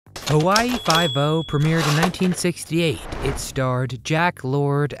Hawaii Five-0 premiered in 1968. It starred Jack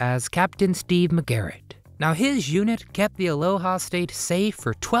Lord as Captain Steve McGarrett. Now, his unit kept the Aloha State safe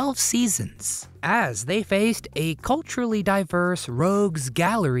for 12 seasons, as they faced a culturally diverse rogues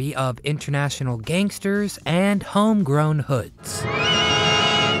gallery of international gangsters and homegrown hoods.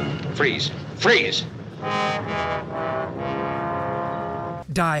 Freeze! Freeze!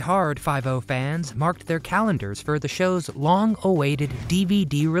 Die-hard 5-0 fans marked their calendars for the show's long-awaited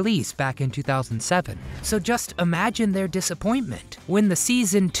DVD release back in 2007. So just imagine their disappointment when the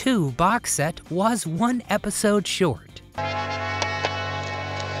Season 2 box set was one episode short. I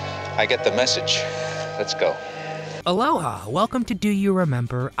get the message. Let's go. Aloha, welcome to Do You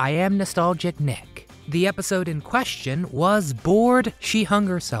Remember? I am Nostalgic Nick. The episode in question was Bored She Hung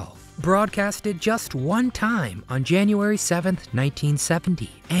Herself. Broadcasted just one time on January 7th,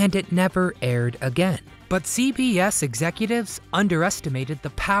 1970, and it never aired again. But CBS executives underestimated the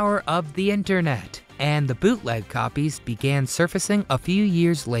power of the internet, and the bootleg copies began surfacing a few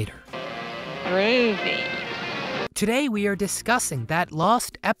years later. Groovy. Today we are discussing that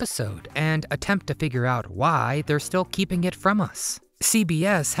lost episode and attempt to figure out why they're still keeping it from us.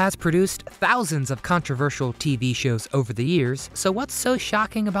 CBS has produced thousands of controversial TV shows over the years, so what's so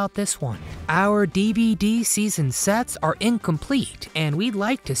shocking about this one? Our DVD season sets are incomplete, and we'd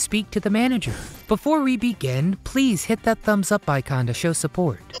like to speak to the manager. Before we begin, please hit that thumbs up icon to show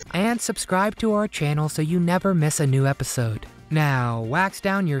support, and subscribe to our channel so you never miss a new episode. Now, wax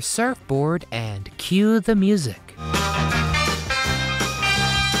down your surfboard and cue the music.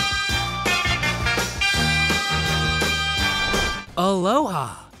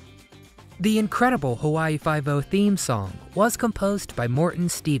 Aloha! The incredible Hawaii Five-0 theme song was composed by Morton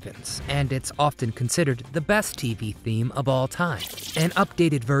Stevens, and it's often considered the best TV theme of all time. An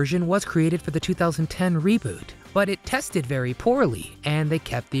updated version was created for the 2010 reboot, but it tested very poorly, and they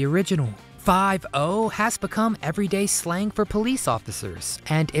kept the original. 5-0 has become everyday slang for police officers,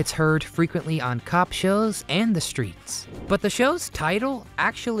 and it's heard frequently on cop shows and the streets. But the show's title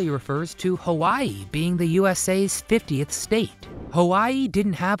actually refers to Hawaii being the USA's 50th state. Hawaii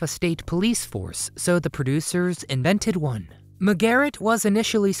didn't have a state police force, so the producers invented one. McGarrett was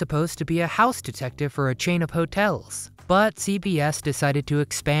initially supposed to be a house detective for a chain of hotels, but CBS decided to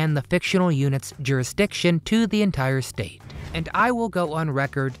expand the fictional unit's jurisdiction to the entire state. And I will go on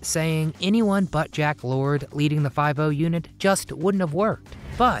record saying anyone but Jack Lord leading the 5-0 unit just wouldn't have worked.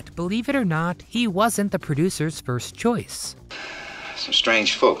 But believe it or not, he wasn't the producer's first choice. Some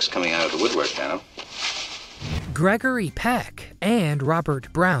strange folks coming out of the woodwork now. Gregory Peck and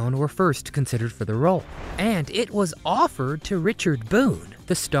Robert Brown were first considered for the role, and it was offered to Richard Boone,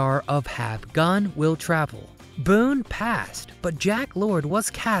 the star of Have Gun, Will Travel. Boone passed, but Jack Lord was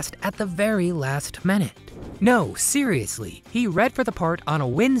cast at the very last minute. No, seriously, he read for the part on a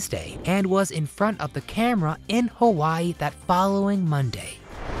Wednesday and was in front of the camera in Hawaii that following Monday.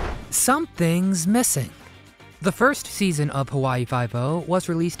 Something's missing. The first season of Hawaii Five-0 was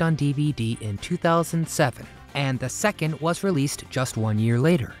released on DVD in 2007, and the second was released just 1 year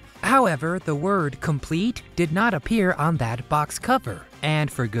later. However, the word complete did not appear on that box cover, and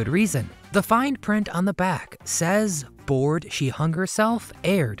for good reason. The fine print on the back says Bored She Hung Herself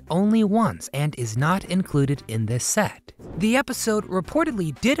aired only once and is not included in this set. The episode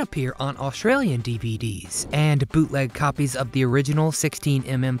reportedly did appear on Australian DVDs, and bootleg copies of the original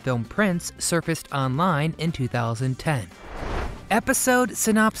 16mm film prints surfaced online in 2010. Episode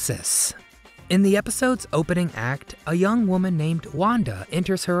synopsis. In the episode's opening act, a young woman named Wanda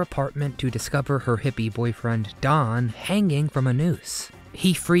enters her apartment to discover her hippie boyfriend Don hanging from a noose.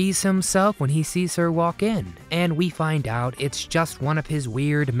 He frees himself when he sees her walk in, and we find out it's just one of his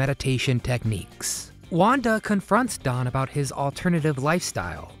weird meditation techniques. Wanda confronts Don about his alternative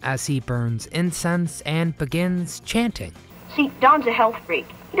lifestyle as he burns incense and begins chanting. See, Don's a health freak.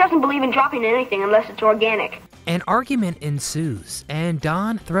 He doesn't believe in dropping anything unless it's organic. An argument ensues, and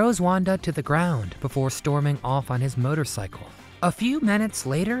Don throws Wanda to the ground before storming off on his motorcycle. A few minutes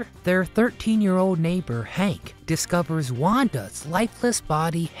later, their 13-year-old neighbor, Hank, discovers Wanda's lifeless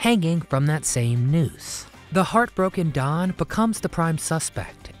body hanging from that same noose. The heartbroken Don becomes the prime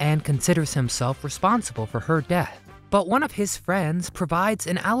suspect and considers himself responsible for her death. But one of his friends provides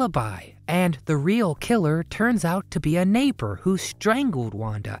an alibi, and the real killer turns out to be a neighbor who strangled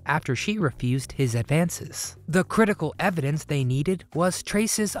Wanda after she refused his advances. The critical evidence they needed was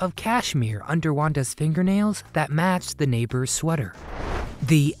traces of cashmere under Wanda's fingernails that matched the neighbor's sweater.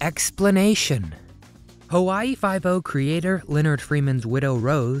 The explanation. Hawaii Five-O creator Leonard Freeman's widow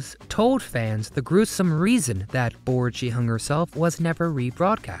Rose told fans the gruesome reason that Bored She Hung Herself was never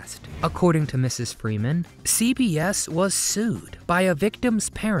rebroadcast. According to Mrs. Freeman, CBS was sued by a victim's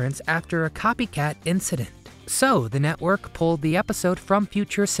parents after a copycat incident. So the network pulled the episode from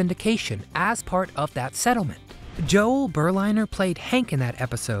future syndication as part of that settlement. Joel Berliner played Hank in that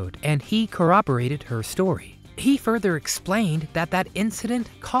episode, and he corroborated her story. He further explained that that incident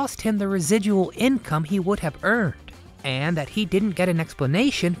cost him the residual income he would have earned, and that he didn't get an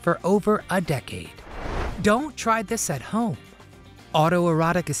explanation for over a decade. Don't try this at home.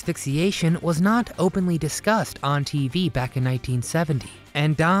 Autoerotic asphyxiation was not openly discussed on TV back in 1970,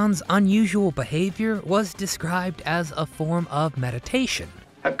 and Don's unusual behavior was described as a form of meditation.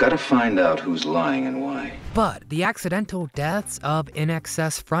 I've got to find out who's lying and why. But the accidental deaths of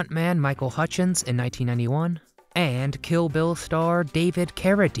INXS frontman Michael Hutchence in 1991 and Kill Bill star David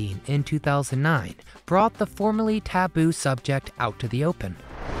Carradine in 2009 brought the formerly taboo subject out to the open.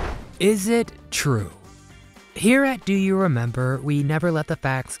 Is it true? Here at Do You Remember, we never let the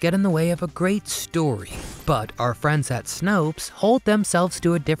facts get in the way of a great story, but our friends at Snopes hold themselves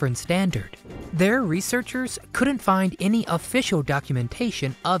to a different standard. Their researchers couldn't find any official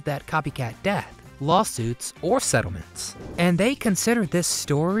documentation of that copycat death, lawsuits, or settlements, and they consider this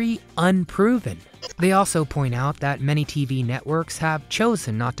story unproven. They also point out that many TV networks have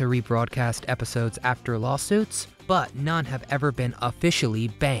chosen not to rebroadcast episodes after lawsuits, but none have ever been officially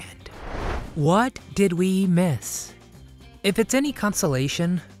banned. What did we miss? If it's any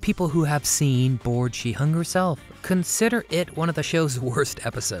consolation, people who have seen Bored She Hung Herself consider it one of the show's worst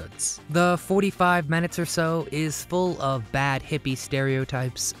episodes. The 45 minutes or so is full of bad hippie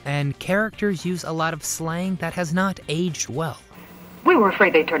stereotypes, and characters use a lot of slang that has not aged well. We were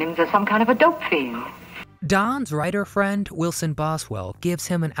afraid they'd turn him into some kind of a dope fiend. Don's writer friend, Wilson Boswell, gives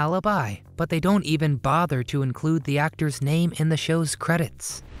him an alibi, but they don't even bother to include the actor's name in the show's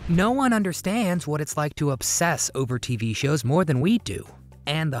credits. No one understands what it's like to obsess over TV shows more than we do.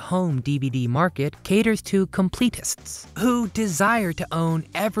 And the home DVD market caters to completists who desire to own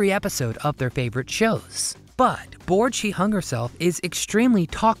every episode of their favorite shows. But Bored She Hung Herself is extremely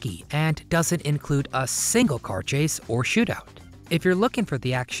talky and doesn't include a single car chase or shootout. If you're looking for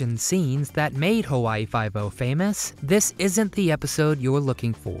the action scenes that made Hawaii Five-O famous, this isn't the episode you're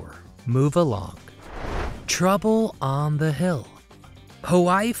looking for. Move along. Trouble on the Hill.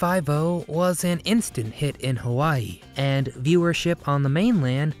 Hawaii Five-O was an instant hit in Hawaii, and viewership on the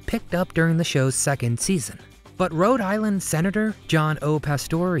mainland picked up during the show's second season. But Rhode Island Senator John O.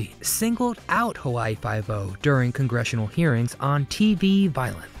 Pastore singled out Hawaii Five-O during congressional hearings on TV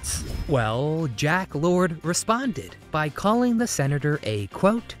violence. Well, Jack Lord responded by calling the senator a,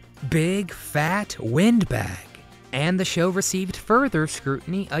 quote, big fat windbag. And the show received further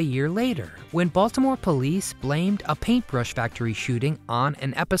scrutiny a year later, when Baltimore police blamed a paintbrush factory shooting on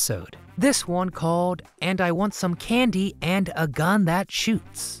an episode. This one called, "And I Want Some Candy and a Gun That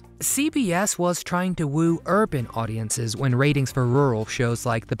Shoots." CBS was trying to woo urban audiences when ratings for rural shows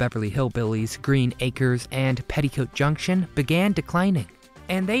like The Beverly Hillbillies, Green Acres, and Petticoat Junction began declining.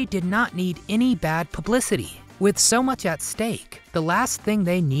 And they did not need any bad publicity. With so much at stake, the last thing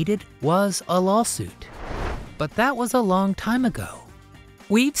they needed was a lawsuit. But that was a long time ago.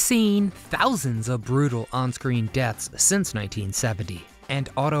 We've seen thousands of brutal on-screen deaths since 1970, and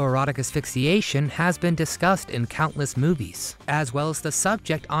autoerotic asphyxiation has been discussed in countless movies, as well as the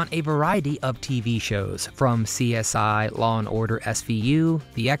subject on a variety of TV shows, from CSI, Law & Order SVU,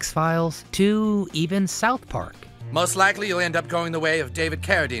 The X-Files, to even South Park. Most likely you'll end up going the way of David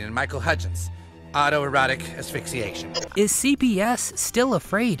Carradine and Michael Hutchence. Autoerotic asphyxiation. Is CBS still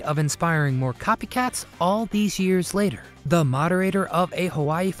afraid of inspiring more copycats all these years later? The moderator of a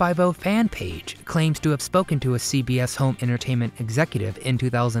Hawaii Five-O fan page claims to have spoken to a CBS home entertainment executive in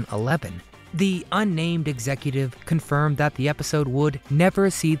 2011. The unnamed executive confirmed that the episode would never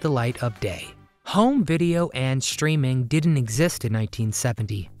see the light of day. Home video and streaming didn't exist in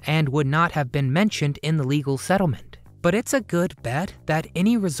 1970 and would not have been mentioned in the legal settlement. But it's a good bet that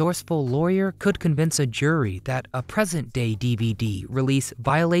any resourceful lawyer could convince a jury that a present-day DVD release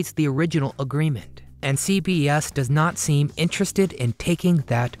violates the original agreement, and CBS does not seem interested in taking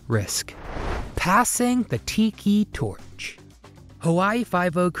that risk. Passing the Tiki Torch. Hawaii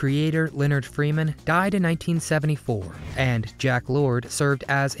Five-O creator Leonard Freeman died in 1974, and Jack Lord served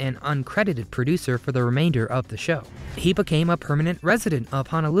as an uncredited producer for the remainder of the show. He became a permanent resident of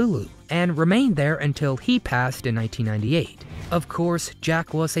Honolulu and remained there until he passed in 1998. Of course,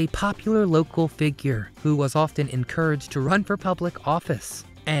 Jack was a popular local figure who was often encouraged to run for public office.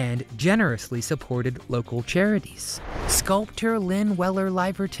 and generously supported local charities. Sculptor Lynn Weller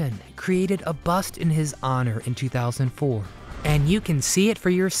Liverton created a bust in his honor in 2004, and you can see it for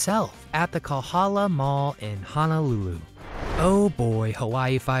yourself at the Kahala Mall in Honolulu. Oh boy,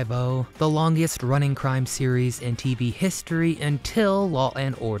 Hawaii Five-0, the longest running crime series in TV history until Law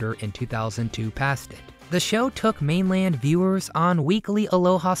 & Order in 2002 passed it. The show took mainland viewers on weekly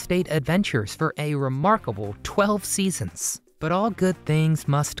Aloha State adventures for a remarkable 12 seasons. But all good things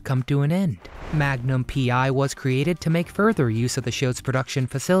must come to an end. Magnum PI was created to make further use of the show's production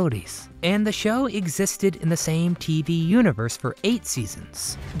facilities, and the show existed in the same TV universe for 8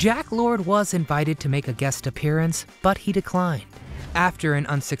 seasons. Jack Lord was invited to make a guest appearance, but he declined. After an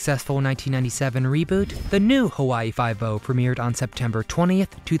unsuccessful 1997 reboot, the new Hawaii Five-0 premiered on September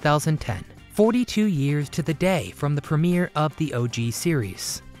 20th, 2010, 42 years to the day from the premiere of the OG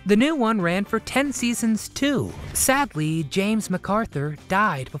series. The new one ran for 10 seasons too. Sadly, James MacArthur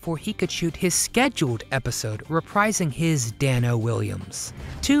died before he could shoot his scheduled episode reprising his Dano Williams.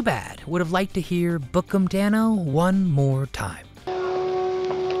 Too bad, would have liked to hear Bookum Dano one more time.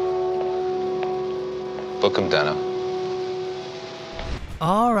 Bookum Dano.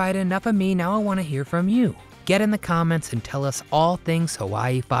 Alright, enough of me, now I want to hear from you. Get in the comments and tell us all things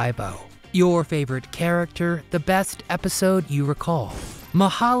Hawaii Five-0. Your favorite character, the best episode you recall.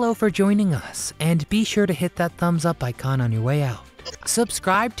 Mahalo for joining us, and be sure to hit that thumbs up icon on your way out.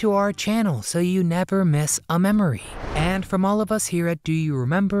 Subscribe to our channel so you never miss a memory. And from all of us here at Do You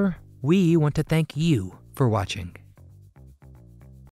Remember, we want to thank you for watching.